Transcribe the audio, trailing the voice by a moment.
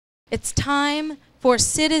It's time for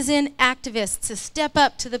citizen activists to step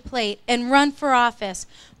up to the plate and run for office.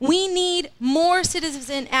 We need more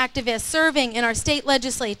citizen activists serving in our state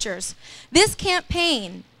legislatures. This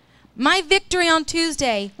campaign, my victory on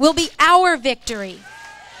Tuesday, will be our victory.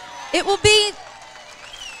 It'll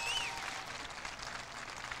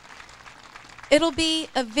be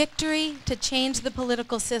a victory to change the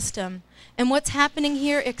political system. And what's happening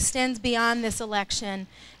here extends beyond this election.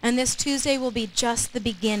 And this Tuesday will be just the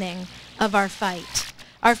beginning of our fight.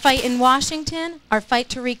 Our fight in Washington, our fight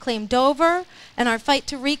to reclaim Dover, and our fight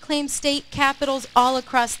to reclaim state capitals all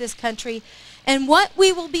across this country. And what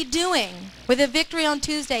we will be doing with a victory on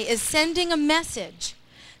Tuesday is sending a message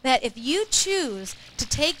that if you choose to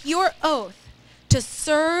take your oath to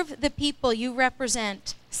serve the people you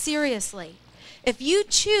represent seriously, if you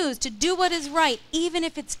choose to do what is right, even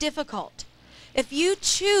if it's difficult, if you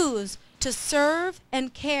choose to serve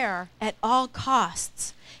and care at all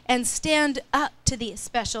costs and stand up to the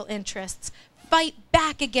special interests, fight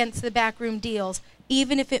back against the backroom deals,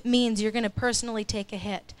 even if it means you're going to personally take a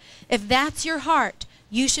hit. If that's your heart,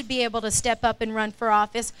 you should be able to step up and run for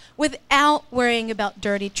office without worrying about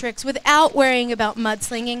dirty tricks, without worrying about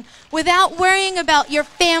mudslinging, without worrying about your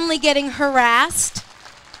family getting harassed.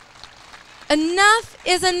 Enough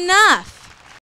is enough.